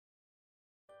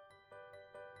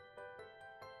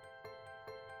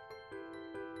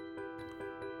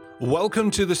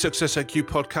Welcome to the Success IQ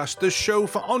podcast, the show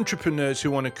for entrepreneurs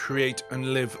who want to create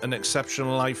and live an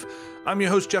exceptional life. I'm your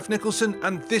host, Jeff Nicholson,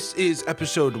 and this is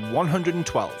episode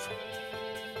 112.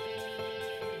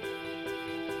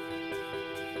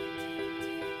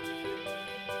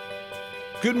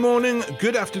 Good morning,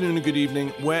 good afternoon, and good evening,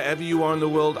 wherever you are in the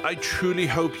world. I truly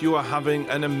hope you are having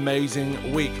an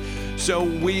amazing week. So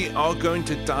we are going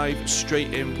to dive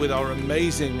straight in with our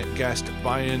amazing guest,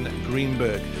 Brian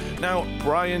Greenberg. Now,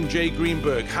 Brian J.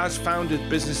 Greenberg has founded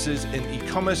businesses in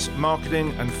e-commerce,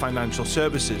 marketing, and financial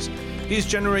services. He's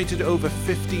generated over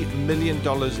 $50 million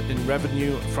in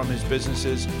revenue from his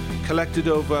businesses, collected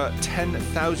over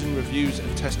 10,000 reviews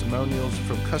and testimonials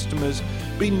from customers,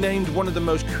 been named one of the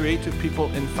most creative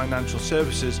people in financial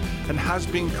services, and has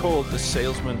been called the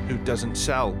salesman who doesn't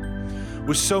sell.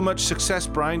 With so much success,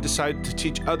 Brian decided to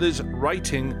teach others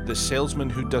writing The Salesman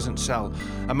Who Doesn't Sell,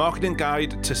 a marketing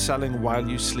guide to selling while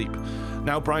you sleep.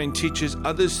 Now, Brian teaches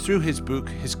others through his book,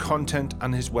 his content,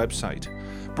 and his website.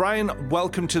 Brian,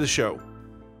 welcome to the show.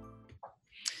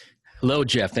 Hello,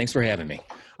 Jeff. Thanks for having me.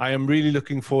 I am really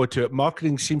looking forward to it.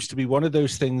 Marketing seems to be one of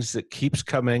those things that keeps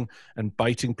coming and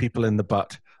biting people in the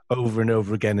butt over and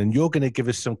over again, and you're going to give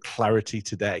us some clarity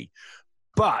today.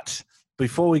 But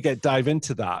before we dive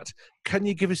into that, can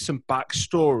you give us some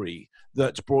backstory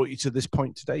that's brought you to this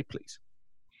point today, please?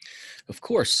 Of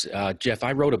course. Jeff,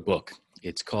 I wrote a book.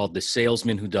 It's called The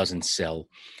Salesman Who Doesn't Sell,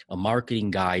 a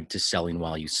marketing guide to selling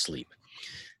while you sleep.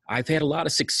 I've had a lot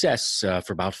of success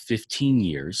for about 15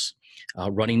 years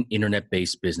running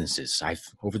internet-based businesses.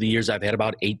 Over the years, I've had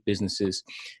about 8 businesses,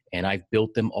 and I've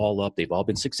built them all up. They've all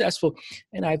been successful,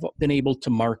 and I've been able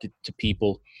to market to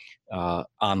people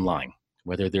online,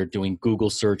 whether they're doing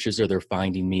Google searches or they're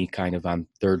finding me kind of on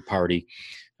third-party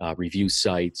review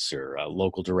sites or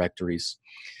local directories.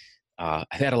 I've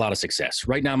had a lot of success.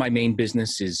 Right now, my main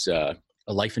business is a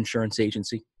life insurance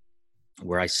agency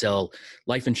where I sell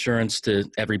life insurance to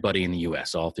everybody in the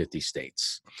U.S., all 50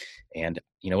 states. And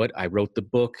you know what? I wrote the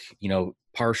book,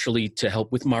 partially to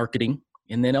help with marketing.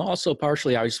 And then also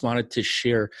partially, I just wanted to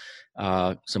share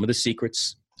some of the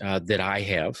secrets that I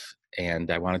have.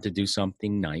 And I wanted to do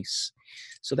something nice.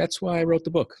 So that's why I wrote the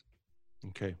book.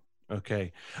 Okay.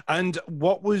 And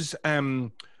what was,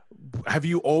 have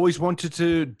you always wanted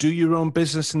to do your own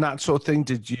business and that sort of thing?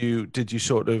 Did you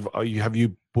sort of,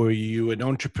 were you an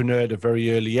entrepreneur at a very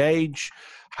early age?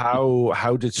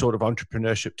 How did sort of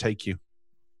entrepreneurship take you?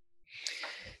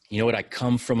 You know what? I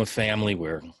come from a family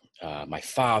where my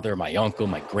father, my uncle,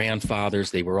 my grandfathers,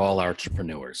 they were all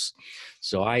entrepreneurs.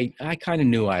 So I kind of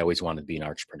knew I always wanted to be an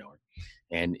entrepreneur.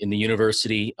 And in the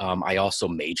university, I also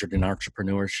majored in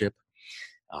entrepreneurship.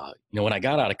 When I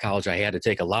got out of college, I had to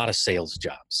take a lot of sales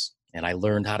jobs, and I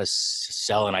learned how to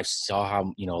sell, and I saw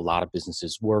how, a lot of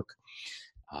businesses work.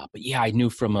 But yeah, I knew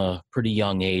from a pretty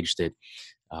young age that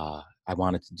I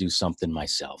wanted to do something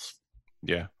myself.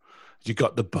 Yeah. You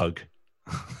got the bug.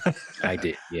 I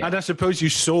did. Yeah. And I suppose you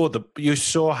saw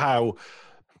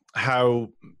how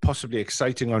possibly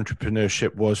exciting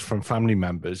entrepreneurship was from family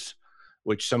members,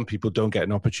 which some people don't get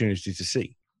an opportunity to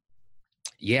see.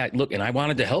 Yeah, look, and I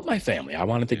wanted to help my family. I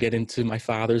wanted to get into my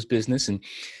father's business. And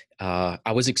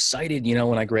I was excited,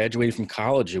 when I graduated from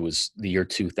college, it was the year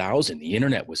 2000. The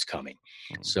internet was coming.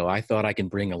 So I thought I can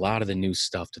bring a lot of the new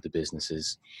stuff to the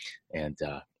businesses. And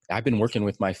I've been working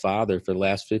with my father for the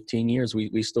last 15 years.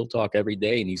 We still talk every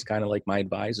day, and he's kind of like my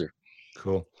advisor.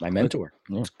 Cool. My mentor.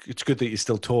 Yeah. It's good that you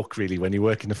still talk, really, when you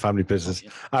work in a family business.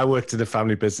 Yeah. I worked in a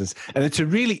family business, and it's a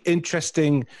really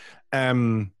interesting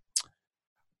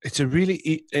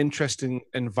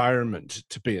environment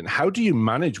to be in. How do you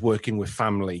manage working with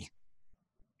family?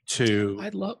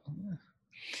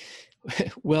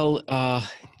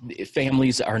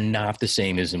 Families are not the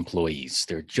same as employees.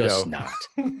 They're just not,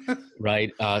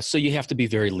 right? So you have to be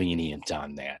very lenient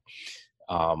on that.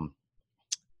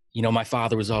 My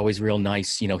father was always real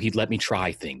nice. He'd let me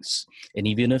try things. And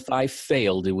even if I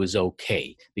failed, it was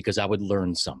okay because I would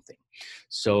learn something.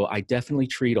 So I definitely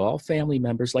treat all family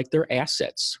members like they're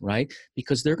assets, right?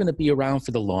 Because they're going to be around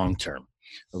for the long term.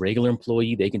 A regular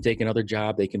employee, they can take another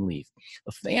job, they can leave.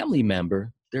 A family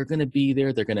member, they're going to be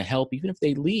there, they're going to help. Even if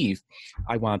they leave,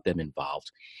 I want them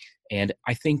involved. And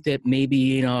I think that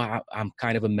maybe, I'm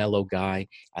kind of a mellow guy.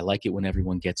 I like it when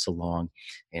everyone gets along.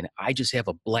 And I just have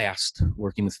a blast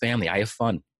working with family. I have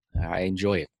fun. I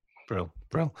enjoy it. Brill.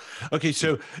 Okay,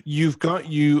 so you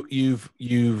do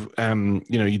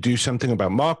something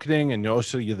about marketing, and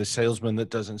you're the salesman that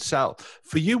doesn't sell.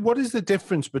 For you, what is the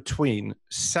difference between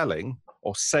selling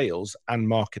or sales and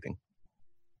marketing?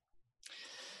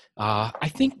 I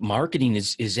think marketing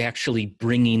is actually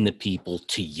bringing the people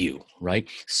to you, right?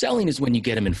 Selling is when you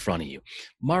get them in front of you.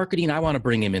 Marketing, I want to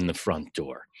bring them in the front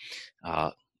door.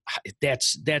 Uh,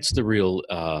 that's the real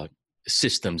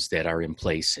systems that are in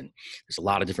place, and there's a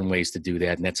lot of different ways to do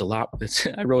that. And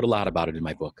I wrote a lot about it in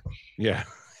my book. Yeah.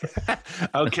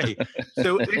 Okay.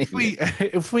 So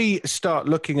if we start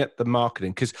looking at the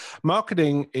marketing, because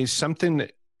marketing is something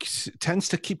that tends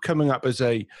to keep coming up as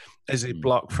a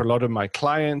block for a lot of my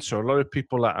clients or a lot of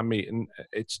people that I meet, and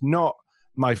it's not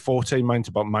my forte. Mine's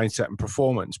about mindset and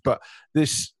performance, but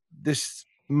this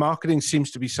marketing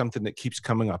seems to be something that keeps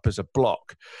coming up as a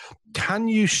block. Can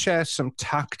you share some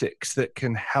tactics that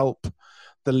can help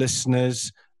the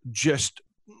listeners just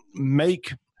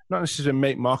not necessarily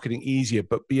make marketing easier,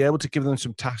 but be able to give them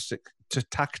some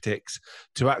tactics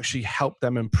to actually help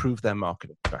them improve their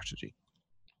marketing strategy?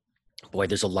 Boy,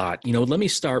 there's a lot. Let me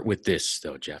start with this,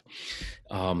 though, Jeff.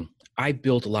 I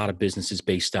built a lot of businesses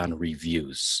based on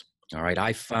reviews. All right.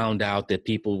 I found out that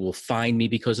people will find me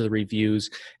because of the reviews.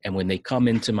 And when they come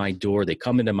into my door, they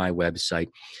come into my website,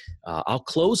 I'll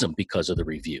close them because of the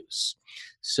reviews.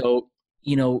 So,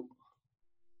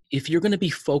 if you're going to be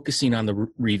focusing on the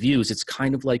reviews, it's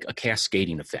kind of like a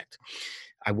cascading effect.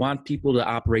 I want people to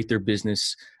operate their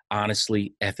business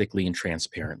honestly, ethically, and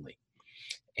transparently.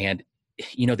 And,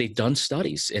 they've done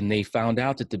studies and they found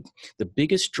out that the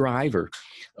biggest driver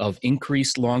of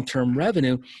increased long-term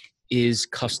revenue is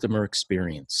customer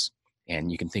experience.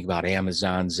 And you can think about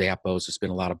Amazon, Zappos, there's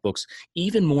been a lot of books,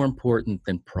 even more important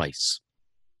than price.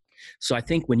 So I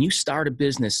think when you start a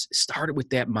business, start it with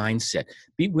that mindset.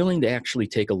 Be willing to actually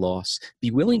take a loss.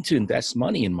 Be willing to invest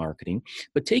money in marketing,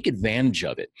 but take advantage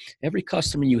of it. Every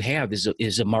customer you have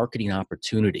is a marketing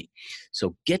opportunity.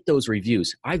 So get those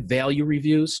reviews. I value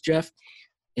reviews, Jeff,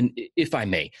 and if I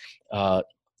may,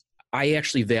 I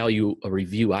actually value a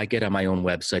review I get on my own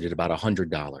website at about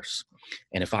 $100.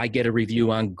 And if I get a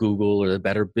review on Google or the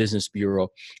Better Business Bureau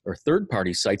or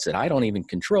third-party sites that I don't even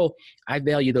control, I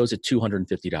value those at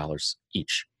 $250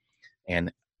 each.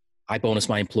 And I bonus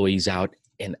my employees out,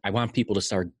 and I want people to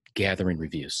start gathering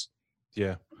reviews.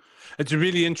 Yeah. It's a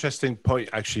really interesting point,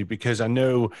 actually, because I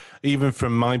know even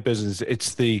from my business,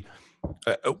 it's do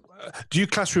you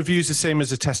class reviews the same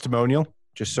as a testimonial?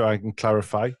 Just so I can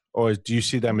clarify, or do you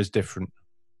see them as different?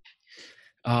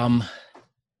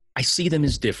 I see them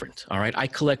as different. All right. I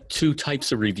collect two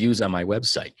types of reviews on my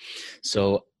website.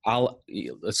 So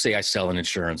let's say I sell an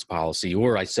insurance policy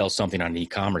or I sell something on an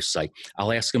e-commerce site.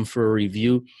 I'll ask them for a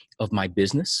review of my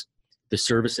business, the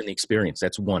service and the experience.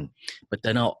 That's one. But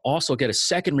then I'll also get a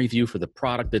second review for the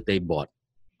product that they bought.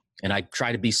 And I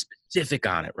try to be specific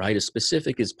on it, right? As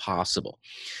specific as possible.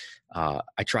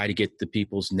 I try to get the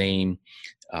people's name,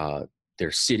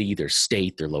 their city, their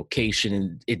state, their location,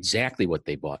 and exactly what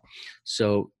they bought.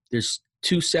 So there's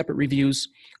two separate reviews.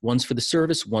 One's for the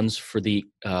service, one's for the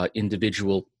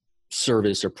individual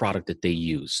service or product that they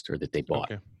used or that they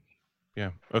bought. Okay.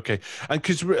 Yeah. Okay. And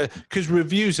because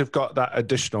reviews have got that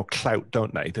additional clout,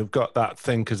 don't they? They've got that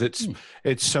thing because it's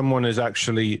someone has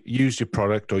actually used your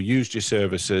product or used your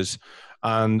services,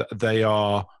 and they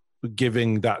are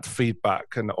giving that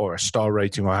feedback or a star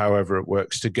rating or however it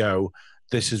works to go,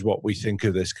 this is what we think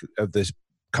of this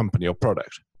company or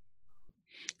product.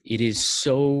 It is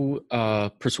so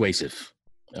persuasive,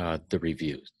 the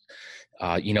reviews.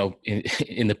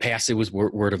 In the past, it was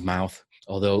word of mouth.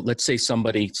 Although, let's say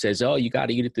somebody says, oh, you got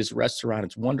to eat at this restaurant,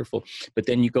 it's wonderful. But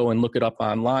then you go and look it up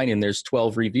online and there's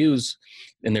 12 reviews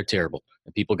and they're terrible.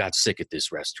 And people got sick at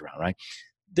this restaurant, right?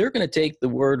 They're going to take the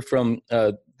word from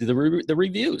the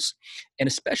reviews, and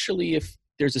especially if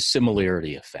there's a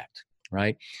similarity effect,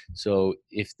 right? So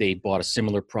if they bought a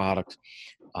similar product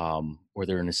or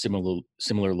they're in a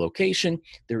similar location,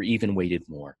 they're even weighted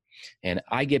more. And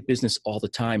I get business all the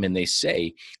time, and they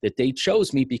say that they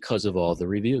chose me because of all the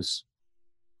reviews.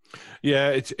 Yeah,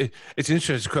 it's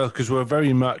interesting because we're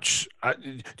very much.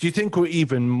 Do you think we're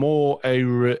even more a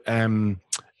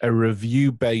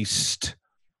review-based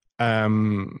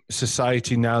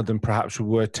society now than perhaps we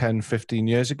were 10, 15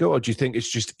 years ago? Or do you think it's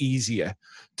just easier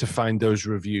to find those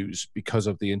reviews because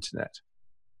of the internet?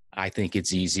 I think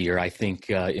it's easier. I think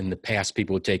in the past,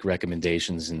 people would take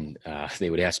recommendations and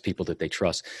they would ask people that they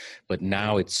trust. But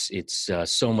now it's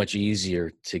so much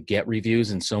easier to get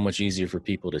reviews and so much easier for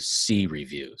people to see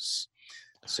reviews.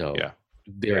 So yeah,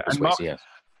 very persuasive. Yeah.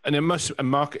 And it must,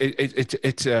 Mark,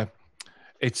 it's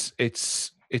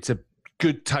a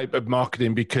good type of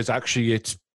marketing because actually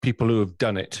it's people who have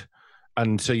done it.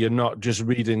 And so you're not just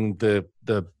reading the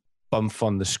bump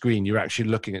on the screen. You're actually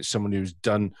looking at someone who's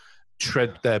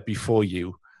tread there before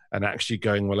you and actually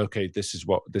going, well, okay, this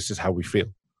is how we feel.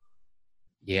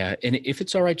 Yeah, and if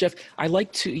it's all right, Jeff, I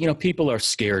like to, people are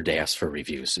scared to ask for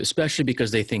reviews, especially because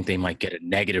they think they might get a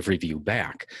negative review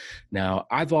back. Now,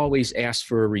 I've always asked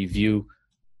for a review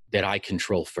that I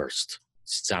control first.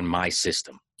 It's on my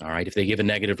system. All right. If they give a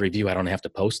negative review, I don't have to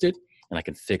post it and I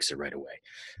can fix it right away.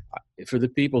 For the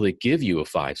people that give you a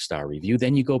 5-star review,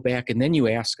 then you go back and then you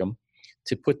ask them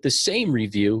to put the same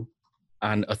review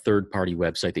on a third-party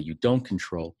website that you don't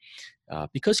control,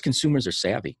 because consumers are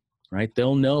savvy, right?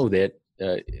 They'll know that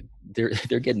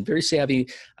they're getting very savvy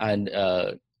on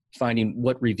finding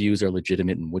what reviews are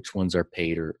legitimate and which ones are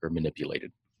paid or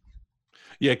manipulated.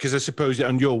 Yeah, because I suppose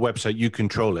on your website you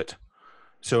control it.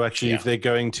 So actually, if they're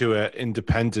going to an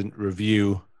independent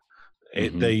review,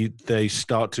 they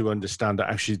start to understand that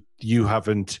actually you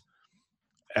haven't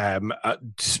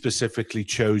specifically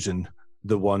chosen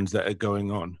the ones that are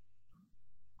going on.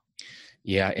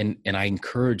 Yeah, and I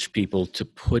encourage people to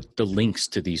put the links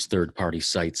to these third-party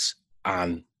sites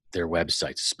on their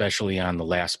websites, especially on the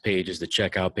last pages, the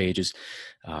checkout pages.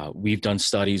 We've done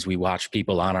studies. We watch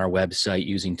people on our website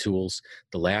using tools.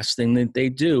 The last thing that they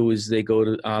do is they go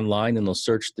to online and they'll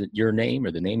search your name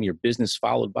or the name of your business,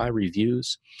 followed by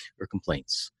reviews or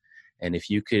complaints. And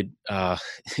if you could,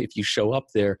 if you show up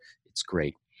there, it's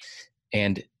great.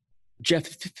 And Jeff,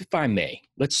 if I may,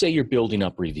 let's say you're building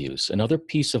up reviews. Another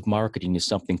piece of marketing is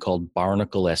something called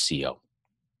Barnacle SEO.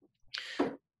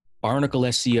 Barnacle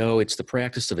SEO, it's the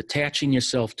practice of attaching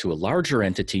yourself to a larger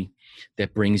entity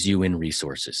that brings you in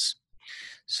resources.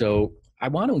 So I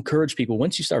want to encourage people,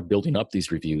 once you start building up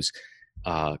these reviews,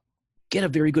 get a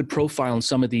very good profile in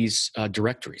some of these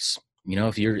directories.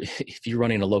 If you're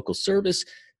running a local service,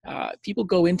 people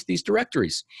go into these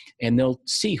directories and they'll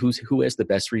see who has the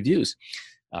best reviews.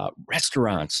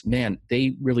 Restaurants, man,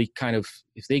 they really kind of,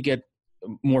 if they get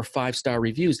more 5-star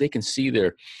reviews, they can see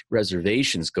their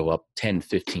reservations go up 10,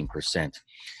 15%.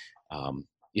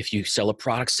 If you sell a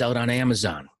product, sell it on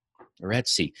Amazon or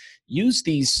Etsy. Use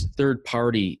these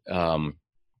third-party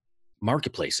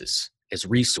marketplaces as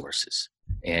resources.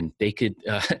 And they could,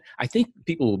 I think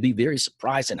people will be very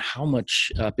surprised at how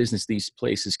much business these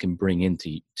places can bring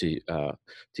into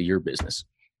your business.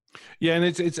 Yeah, and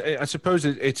it's I suppose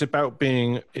it's about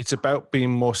being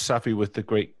more savvy with the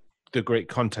great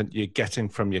content you're getting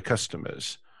from your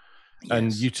customers, yes,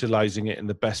 and utilizing it in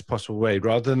the best possible way,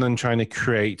 rather than trying to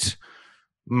create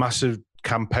massive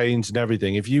campaigns and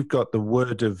everything. If you've got a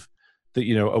word of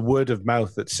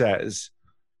mouth that says,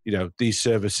 these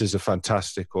services are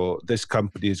fantastic, or this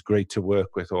company is great to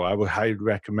work with, or I would highly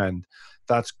recommend,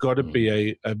 that's got to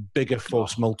be a bigger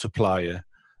force multiplier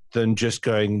than just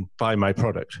going, buy my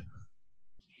product.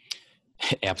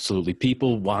 Absolutely.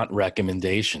 People want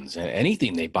recommendations.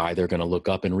 Anything they buy, they're going to look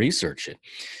up and research it.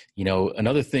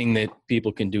 Another thing that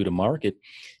people can do to market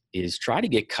is try to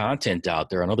get content out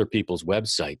there on other people's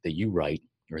website that you write,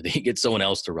 or they get someone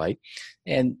else to write.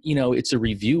 And, it's a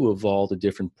review of all the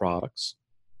different products.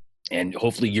 And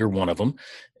hopefully you're one of them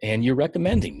and you're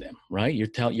recommending them, right?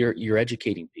 You're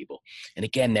educating people. And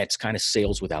again, that's kind of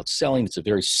sales without selling. It's a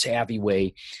very savvy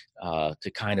way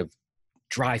to kind of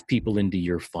drive people into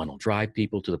your funnel, drive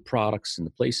people to the products and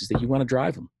the places that you want to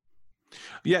drive them.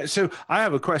 Yeah. So I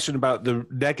have a question about the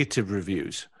negative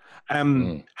reviews.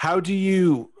 How do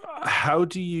you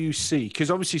see,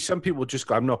 because obviously some people just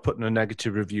go, I'm not putting a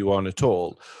negative review on at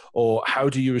all, or how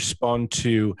do you respond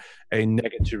to a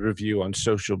negative review on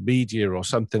social media or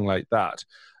something like that?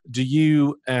 Do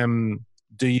you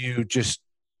just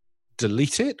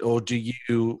delete it, or do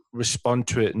you respond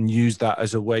to it and use that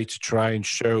as a way to try and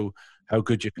show how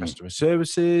good your customer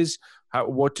service is?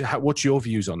 What's your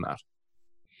views on that?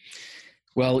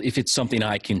 Well, if it's something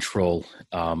I control,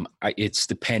 it's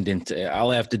dependent.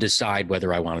 I'll have to decide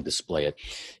whether I want to display it.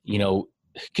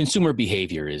 Consumer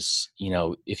behavior is,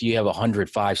 if you have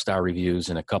 100 5-star reviews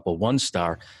and a couple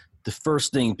 1-star, the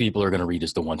first thing people are going to read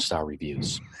is the 1-star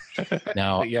reviews.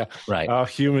 Now, yeah, right. Our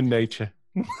human nature.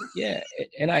 Yeah,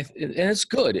 and it's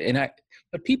good.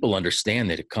 But people understand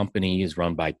that a company is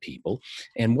run by people,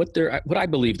 and what I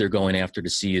believe they're going after to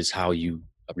see is how you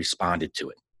responded to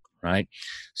it. Right.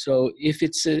 So if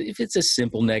it's a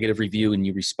simple negative review and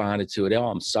you responded to it,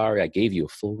 I'm sorry, I gave you a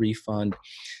full refund.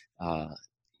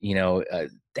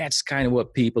 That's kind of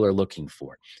what people are looking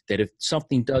for, that if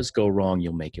something does go wrong,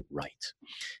 you'll make it right.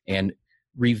 And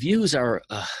reviews are,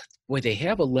 they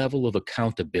have a level of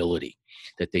accountability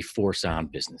that they force on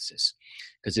businesses.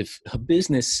 Because if a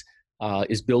business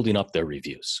is building up their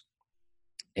reviews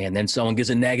and then someone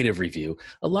gives a negative review,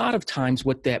 a lot of times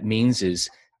what that means is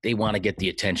they want to get the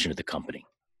attention of the company,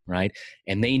 right?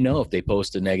 And they know if they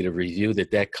post a negative review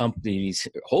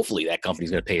hopefully that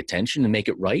company's going to pay attention and make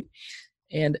it right.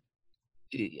 And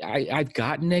I've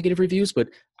gotten negative reviews, but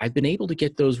I've been able to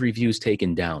get those reviews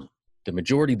taken down the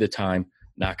majority of the time,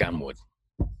 knock on wood.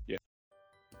 Yeah.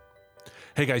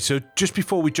 Hey guys, so just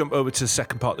before we jump over to the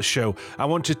second part of the show, I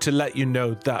wanted to let you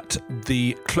know that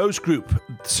the closed group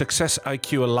Success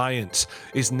IQ Alliance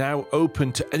is now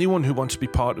open to anyone who wants to be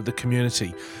part of the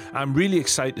community. I'm really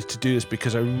excited to do this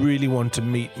because I really want to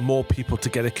meet more people to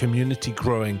get a community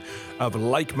growing of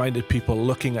like-minded people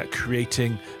looking at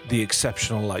creating the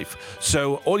exceptional life.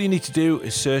 So all you need to do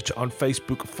is search on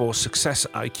Facebook for Success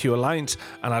IQ Alliance,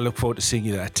 and I look forward to seeing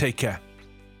you there. Take care.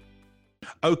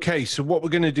 Okay, so what we're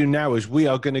going to do now is we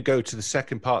are going to go to the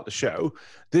second part of the show.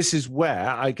 This is where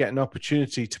I get an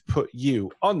opportunity to put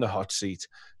you on the hot seat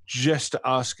just to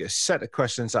ask a set of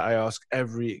questions that I ask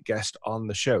every guest on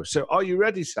the show. So are you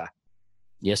ready, sir?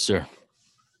 Yes, sir.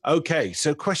 Okay,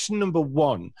 so question number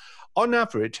one. On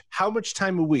average, how much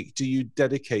time a week do you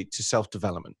dedicate to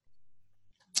self-development?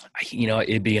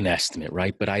 It'd be an estimate,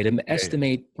 right? But I'd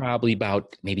estimate probably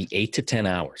about maybe 8 to 10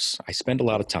 hours. I spend a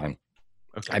lot of time.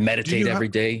 Okay. I meditate every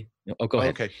day. Oh, go ahead.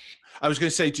 Okay. I was going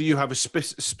to say, do you have a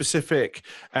specific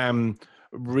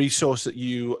resource that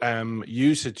you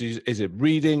use? Is it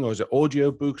reading or is it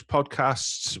audio books,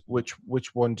 podcasts?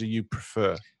 Which one do you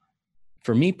prefer?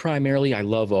 For me, primarily, I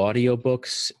love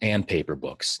audiobooks and paper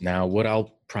books. Now, what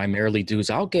I'll primarily do is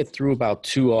I'll get through about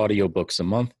 2 audiobooks a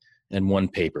month and 1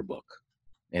 paper book.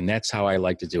 And that's how I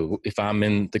like to do it. If I'm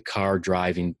in the car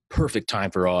driving, perfect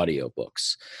time for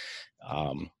audiobooks.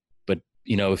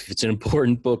 If it's an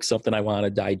important book, something I want to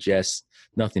digest,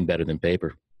 nothing better than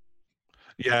paper.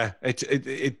 Yeah,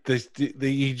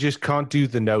 you just can't do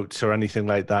the notes or anything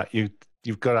like that.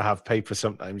 You've got to have paper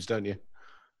sometimes, don't you?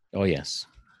 Oh, yes.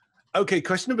 Okay,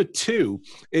 question number 2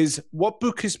 is, what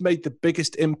book has made the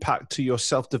biggest impact to your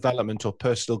self-development or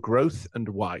personal growth, and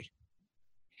why?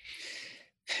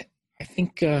 I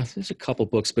think there's a couple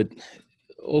books, but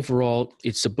overall,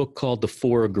 it's a book called The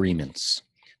 4 Agreements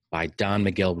by Don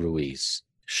Miguel Ruiz.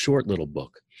 Short little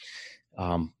book.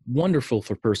 Wonderful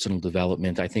for personal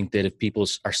development. I think that if people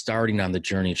are starting on the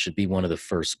journey, it should be one of the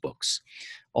first books.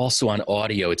 Also on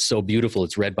audio, it's so beautiful.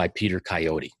 It's read by Peter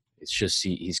Coyote. It's just,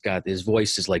 he's got, his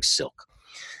voice is like silk.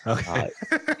 Okay.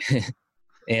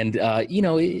 And,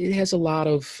 it has a lot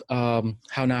of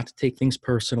how not to take things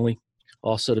personally.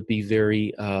 Also to be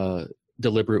very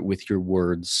deliberate with your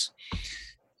words.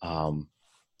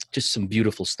 Just some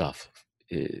beautiful stuff.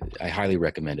 I highly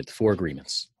recommend it. The 4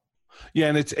 Agreements. Yeah,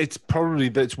 and it's probably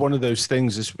that's one of those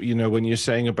things is, when you're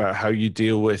saying about how you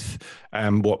deal with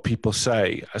what people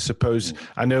say. I suppose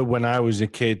I know when I was a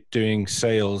kid doing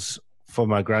sales for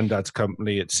my granddad's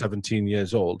company at 17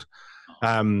 years old,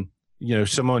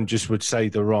 someone just would say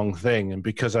the wrong thing, and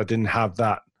because I didn't have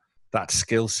that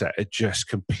skill set, it just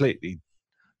completely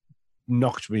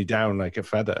knocked me down like a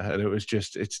feather. And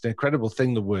it's an incredible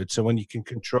thing, the word. So when you can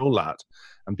control that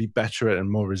and be better at it and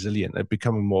more resilient, you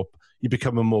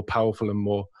become a more powerful and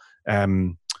more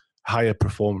higher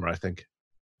performer, I think.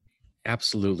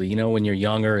 Absolutely. When you're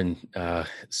younger and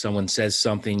someone says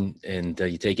something and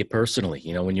you take it personally,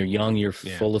 when you're young, you're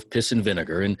full of piss and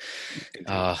vinegar, and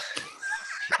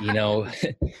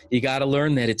you got to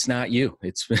learn that it's not you.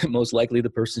 It's most likely the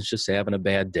person's just having a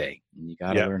bad day. And you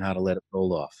got to learn how to let it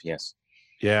roll off. Yes.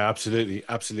 Yeah, absolutely.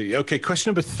 Absolutely. Okay.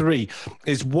 Question number 3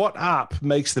 is, what app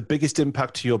makes the biggest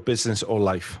impact to your business or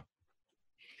life?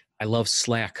 I love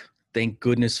Slack. Thank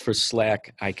goodness for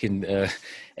Slack. I can,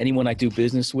 anyone I do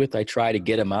business with, I try to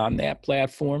get them on that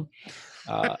platform.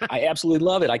 I absolutely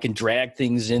love it. I can drag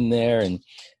things in there. And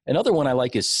another one I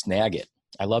like is Snagit.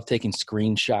 I love taking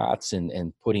screenshots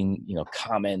and putting,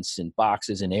 comments and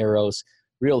boxes and arrows.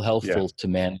 Real helpful to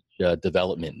manage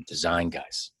development and design,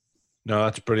 guys. No,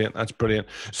 that's brilliant. That's brilliant.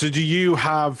 So do you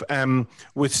have,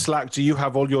 with Slack, do you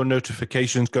have all your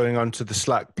notifications going onto the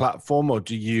Slack platform, or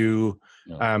do you,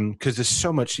 because there's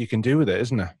so much you can do with it,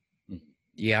 isn't there?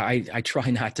 Yeah, I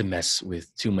try not to mess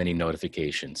with too many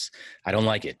notifications. I don't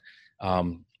like it.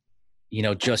 I'll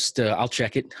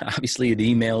check it. Obviously, it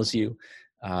emails you.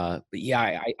 But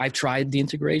yeah, I've tried the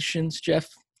integrations, Jeff.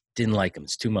 Didn't like them.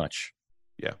 It's too much.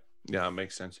 Yeah, that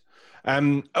makes sense.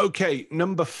 Okay,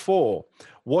 number 4.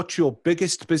 What's your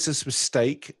biggest business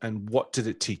mistake, and what did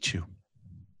it teach you?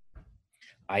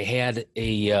 I had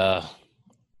a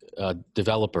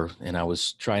developer, and I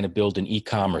was trying to build an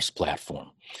e-commerce platform,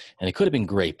 and it could have been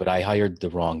great, but I hired the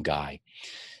wrong guy,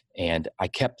 and I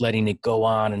kept letting it go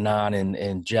on.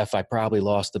 And Jeff, I probably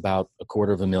lost about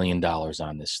 $250,000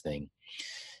 on this thing.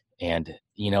 And,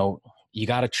 you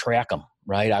got to track them.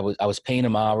 right? I was paying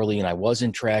them hourly, and I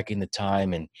wasn't tracking the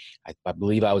time, and I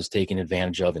believe I was taking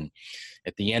advantage of. And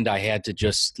at the end, I had to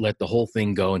just let the whole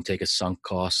thing go and take a sunk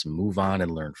cost and move on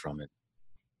and learn from it.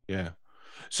 Yeah.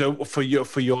 So for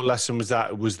your lesson, was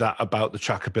that about the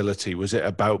trackability? Was it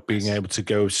about being able to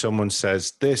go, someone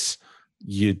says this,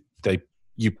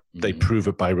 they prove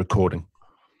it by recording?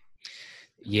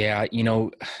 Yeah,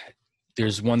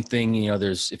 there's one thing,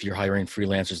 if you're hiring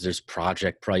freelancers, there's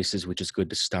project prices, which is good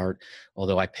to start.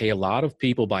 Although I pay a lot of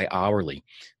people by hourly,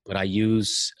 but I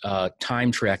use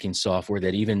time tracking software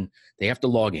that they have to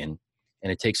log in,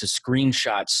 and it takes a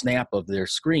screenshot snap of their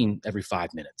screen every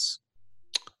 5 minutes.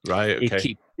 Right.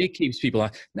 Okay. It keeps people on.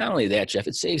 Not only that, Jeff,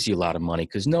 it saves you a lot of money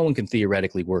because no one can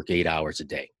theoretically work 8 hours a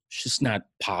day. It's just not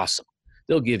possible.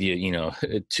 They'll give you,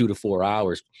 2 to 4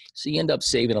 hours. So you end up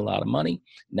saving a lot of money,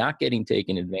 not getting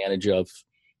taken advantage of,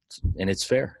 and it's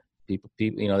fair. People,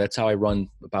 that's how I run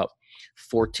about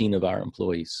 14 of our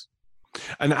employees.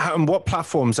 And what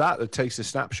platform's that takes a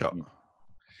snapshot?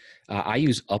 I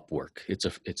use Upwork. It's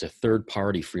a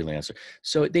third-party freelancer.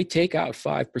 So they take out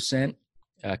 5%,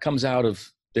 comes out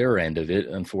of their end of it,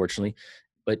 unfortunately.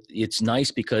 But it's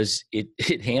nice because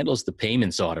it handles the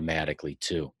payments automatically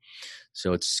too.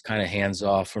 So it's kind of hands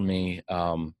off for me.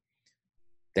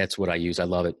 That's what I use. I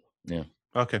love it. Yeah.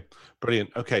 Okay.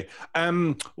 Brilliant. Okay.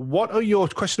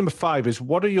 Question number 5 is,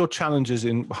 what are your challenges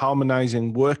in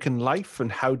harmonizing work and life, and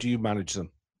how do you manage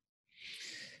them?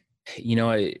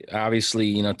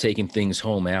 Obviously, taking things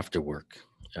home after work,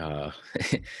 how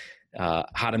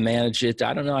to manage it.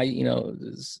 I don't know.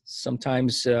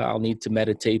 Sometimes I'll need to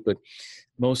meditate, but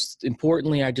most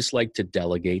importantly, I just like to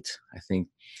delegate. I think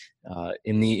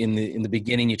in the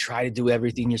beginning, you try to do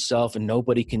everything yourself, and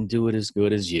nobody can do it as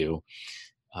good as you.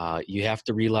 You have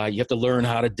to learn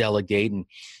how to delegate and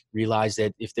realize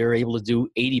that if they're able to do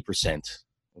 80%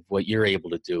 of what you're able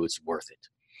to do, it's worth it.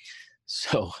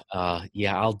 So,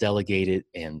 I'll delegate it,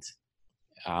 and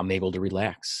I'm able to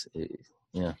relax.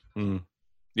 Yeah. Mm.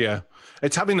 Yeah.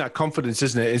 It's having that confidence,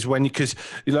 isn't it? Is when because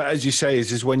as you say,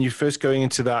 is when you're first going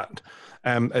into that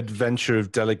adventure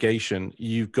of delegation,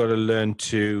 you've got to learn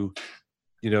to,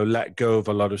 let go of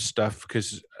a lot of stuff,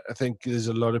 because I think there's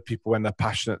a lot of people, when they're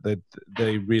passionate, that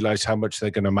they realize how much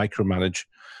they're going to micromanage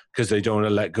because they don't want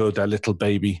to let go of their little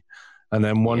baby. And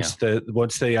then once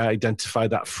they identify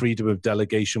that freedom of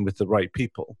delegation with the right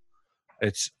people,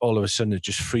 it's all of a sudden it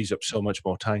just frees up so much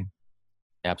more time.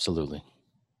 Absolutely.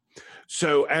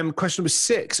 So question number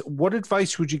 6, what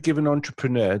advice would you give an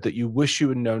entrepreneur that you wish you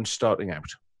had known starting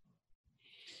out?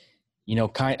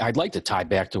 I'd like to tie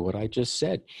back to what I just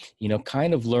said,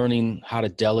 kind of learning how to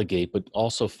delegate, but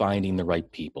also finding the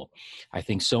right people. I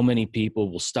think so many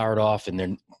people will start off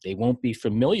and they won't be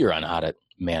familiar on how to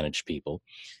manage people,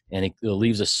 and it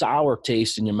leaves a sour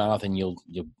taste in your mouth, and you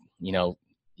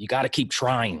got to keep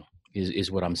trying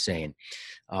is what I'm saying.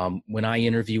 When I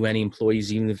interview any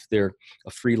employees, even if they're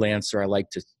a freelancer, I like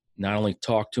to not only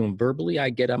talk to them verbally, I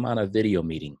get them on a video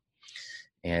meeting.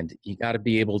 And you got to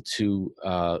be able to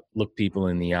look people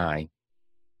in the eye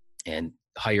and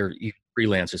hire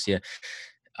freelancers. Yeah.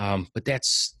 But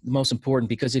that's the most important,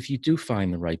 because if you do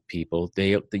find the right people,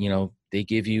 they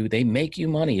make you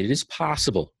money. It is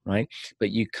possible, right? But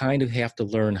you kind of have to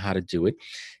learn how to do it.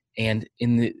 And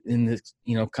in the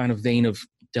kind of vein of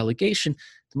delegation,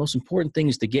 the most important thing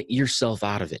is to get yourself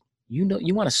out of it.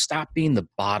 You want to stop being the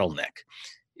bottleneck.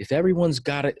 If everyone's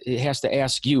it has to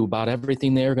ask you about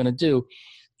everything they're going to do,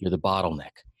 you're the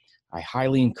bottleneck. I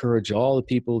highly encourage all the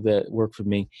people that work for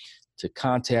me to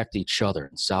contact each other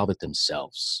and solve it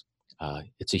themselves.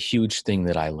 It's a huge thing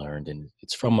that I learned, and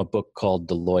it's from a book called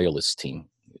The Loyalist Team.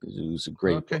 It was a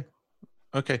great book.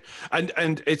 Okay.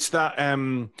 And it's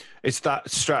that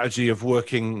strategy of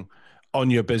working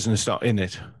on your business, not in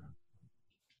it.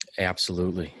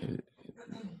 Absolutely.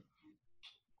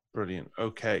 Brilliant.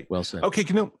 Okay. Well said. Okay.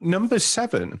 Number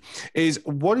 7 is,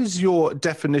 what is your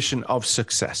definition of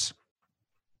success?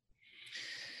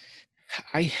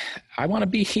 I want to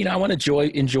be, I want to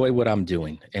enjoy what I'm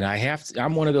doing. And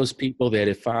I'm one of those people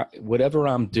that whatever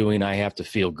I'm doing, I have to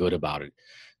feel good about it.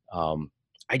 I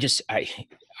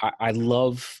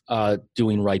love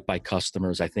doing right by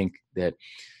customers. I think that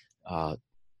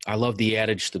I love the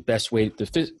adage,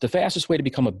 the fastest way to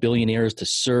become a billionaire is to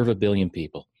serve a billion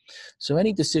people. So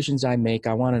any decisions I make,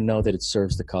 I want to know that it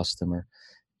serves the customer.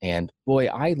 And boy,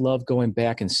 I love going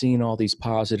back and seeing all these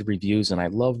positive reviews, and I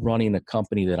love running a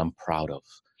company that I'm proud of.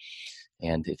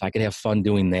 And if I could have fun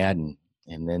doing that, and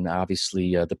then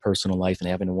obviously the personal life and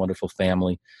having a wonderful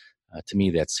family, to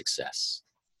me, that's success.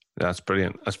 That's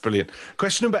brilliant. That's brilliant.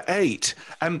 Question number 8.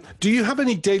 Do you have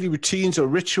any daily routines or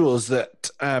rituals that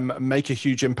make a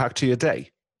huge impact to your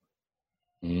day?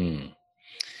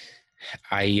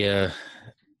 I,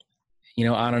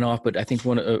 on and off, but I think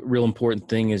a real important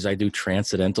thing is I do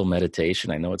transcendental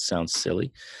meditation. I know it sounds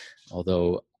silly,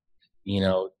 although,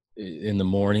 in the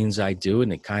mornings I do,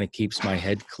 and it kind of keeps my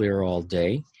head clear all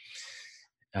day.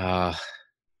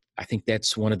 I think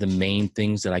that's one of the main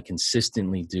things that I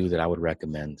consistently do that I would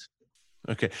recommend.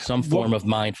 Okay. Some form of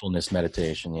mindfulness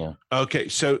meditation. Yeah. Okay.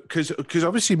 So, because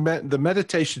obviously the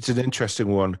meditation's an interesting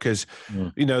one because,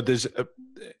 there's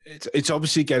it's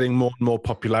obviously getting more and more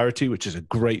popularity, which is a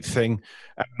great thing.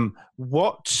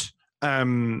 What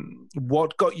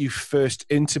got you first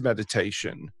into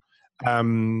meditation?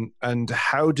 And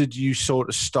how did you sort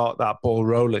of start that ball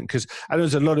rolling? Because I know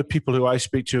there's a lot of people who I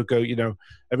speak to who go,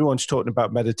 everyone's talking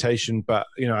about meditation, but,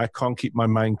 I can't keep my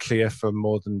mind clear for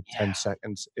more than 10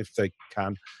 seconds if they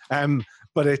can.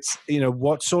 But it's,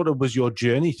 what sort of was your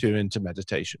journey through into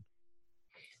meditation?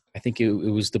 I think it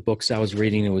was the books I was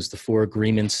reading. It was the Four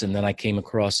Agreements. And then I came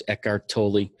across Eckhart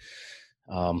Tolle.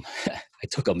 I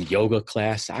took a yoga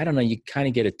class. I don't know, you kind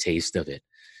of get a taste of it.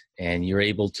 And you're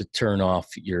able to turn off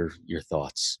your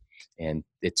thoughts. And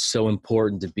it's so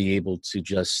important to be able to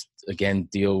just, again,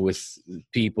 deal with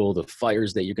people, the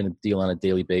fires that you're going to deal on a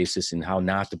daily basis, and how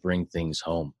not to bring things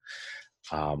home.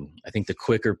 I think the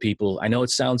quicker people, I know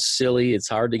it sounds silly, it's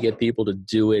hard to get people to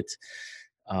do it,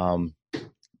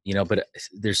 but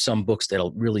there's some books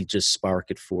that'll really just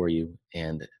spark it for you.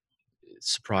 And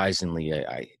surprisingly,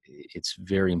 it's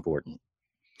very important.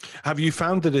 Have you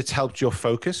found that it's helped your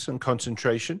focus and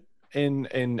concentration in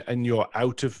your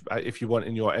if you want,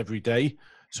 in your everyday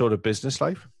sort of business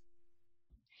life?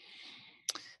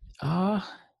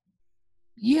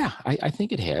 Yeah, I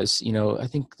think it has. I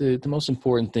think the most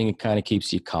important thing, it kind of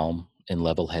keeps you calm and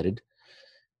level-headed.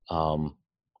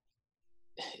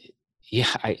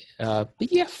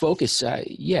 Focus.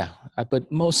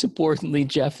 But most importantly,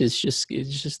 Jeff, is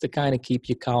just to kind of keep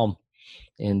you calm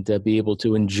and be able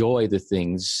to enjoy the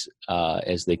things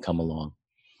as they come along.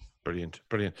 Brilliant.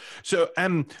 So,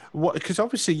 because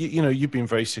obviously, you've been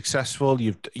very successful.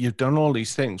 You've done all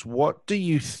these things. What do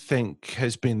you think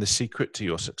has been the secret to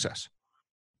your success?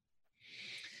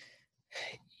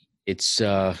 It's,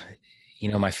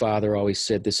 my father always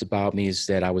said this about me, is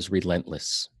that I was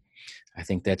relentless. I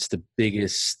think that's the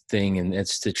biggest thing, and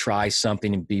that's to try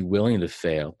something and be willing to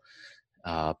fail.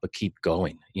 But keep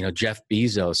going. Jeff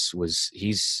Bezos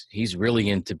he's really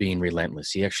into being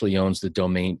relentless. He actually owns the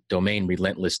domain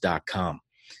relentless.com.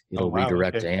 It'll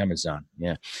redirect to Amazon.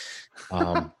 Yeah.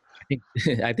 I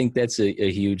think that's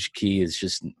a huge key, is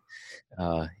just,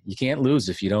 you can't lose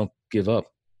if you don't give up.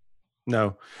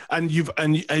 No. And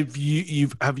have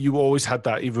you always had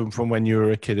that, even from when you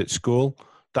were a kid at school,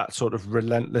 that sort of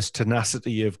relentless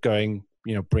tenacity of going,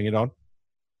 bring it on?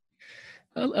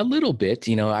 A little bit,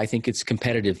 I think it's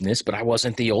competitiveness, but I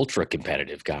wasn't the ultra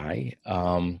competitive guy.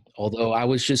 Although I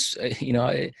was just,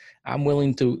 I'm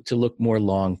willing to look more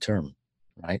long-term,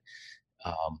 right?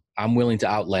 I'm willing to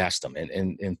outlast them.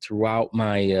 And throughout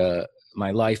my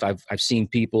life, I've seen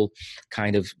people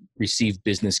kind of receive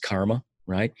business karma,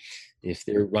 right? If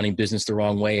they're running business the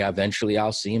wrong way, eventually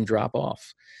I'll see them drop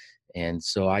off. And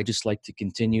so I just like to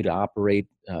continue to operate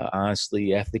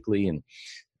honestly, ethically,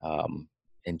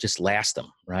 and just last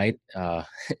them, right?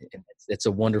 It's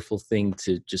a wonderful thing,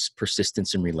 to just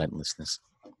persistence and relentlessness.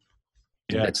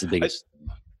 Yeah, that's the biggest.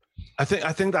 I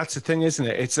think that's the thing, isn't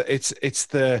it? It's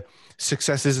the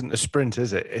success isn't a sprint,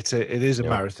 is it? It is a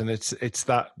marathon. It's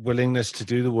that willingness to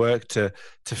do the work, to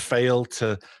fail,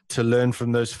 to learn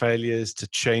from those failures, to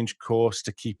change course,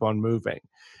 to keep on moving.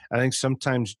 I think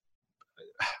sometimes,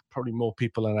 probably more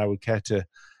people than I would care to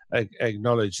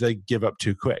acknowledge, they give up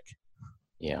too quick.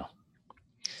 Yeah.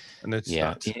 And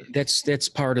that's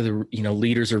part of the,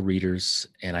 leaders are readers.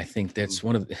 And I think that's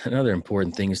another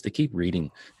important thing, is to keep reading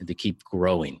and to keep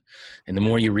growing. And the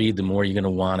more you read, the more you're going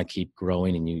to want to keep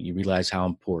growing, and you realize how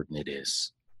important it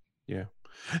is. Yeah.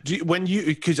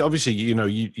 Because obviously, you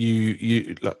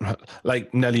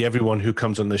like nearly everyone who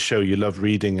comes on the show, you love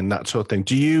reading and that sort of thing.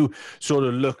 Do you sort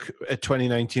of look at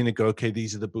 2019 and go, okay,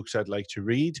 these are the books I'd like to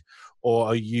read? Or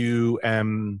are you,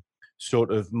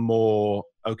 sort of more,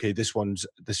 okay, this one's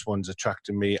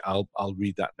attracting me, I'll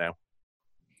read that now?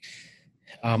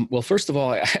 Well, first of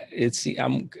all,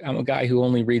 I'm a guy who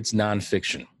only reads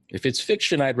nonfiction. If it's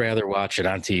fiction, I'd rather watch it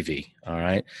on TV. All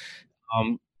right.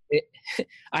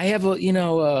 I have what do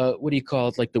you call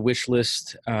it? Like the wish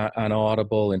list on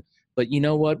Audible. But you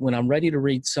know what? When I'm ready to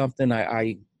read something,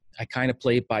 I kind of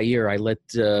play it by ear. I let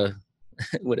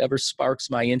whatever sparks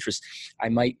my interest. I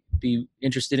might be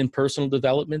interested in personal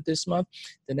development this month.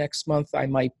 The next month, I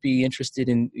might be interested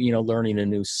in, learning a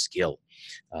new skill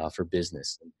for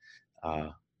business.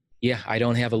 Yeah, I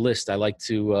don't have a list. I like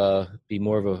to be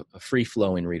more of a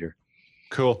free-flowing reader.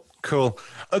 Cool.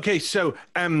 Okay, so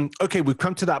we've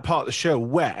come to that part of the show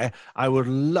where I would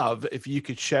love if you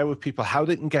could share with people how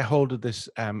they can get hold of this,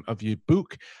 of your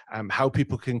book, how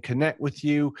people can connect with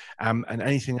you, and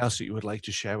anything else that you would like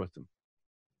to share with them.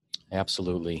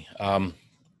 Absolutely.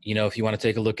 If you want to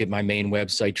take a look at my main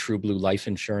website,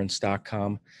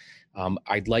 truebluelifeinsurance.com,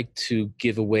 I'd like to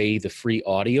give away the free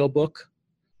audiobook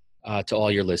to all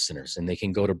your listeners, and they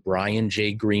can go to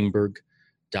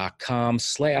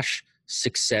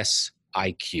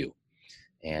brianjgreenberg.com/successiq.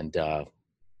 And,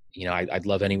 I'd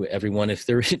love everyone, if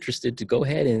they're interested, to go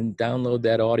ahead and download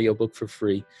that audiobook for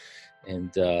free.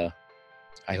 And I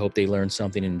hope they learn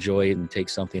something, enjoy it, and take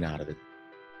something out of it.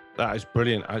 That is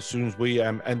brilliant. As soon as we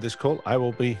end this call, I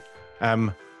will be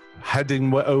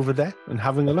heading over there and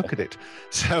having a look at it.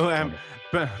 So,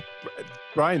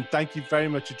 Brian, thank you very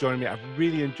much for joining me. I've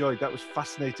really enjoyed that. Was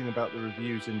fascinating about the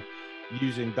reviews and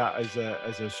using that as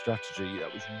a strategy.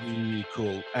 That was really, really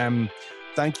cool.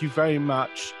 Thank you very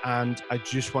much. And I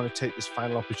just want to take this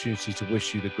final opportunity to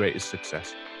wish you the greatest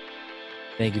success.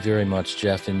 Thank you very much,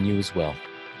 Jeff, and you as well.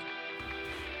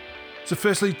 So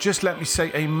firstly, just let me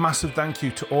say a massive thank you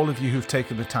to all of you who've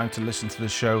taken the time to listen to the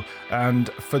show. And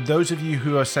for those of you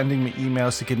who are sending me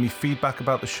emails to give me feedback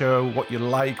about the show, what you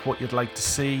like, what you'd like to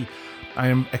see, I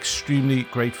am extremely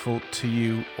grateful to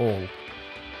you all.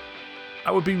 I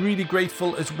would be really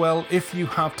grateful as well if you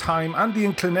have time and the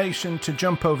inclination to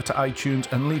jump over to iTunes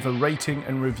and leave a rating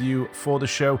and review for the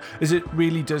show, as it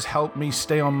really does help me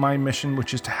stay on my mission,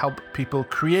 which is to help people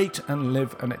create and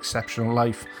live an exceptional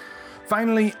life.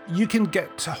 Finally, you can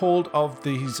get hold of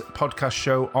these podcast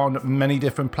show on many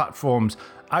different platforms: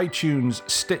 iTunes,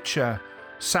 Stitcher,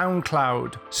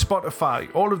 SoundCloud,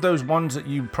 Spotify, all of those ones that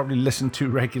you probably listen to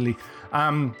regularly.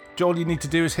 All you need to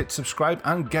do is hit subscribe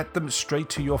and get them straight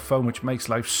to your phone, which makes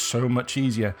life so much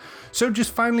easier. So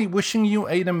just finally, wishing you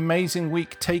an amazing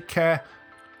week. Take care.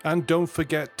 And don't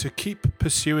forget to keep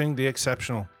pursuing the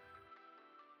exceptional.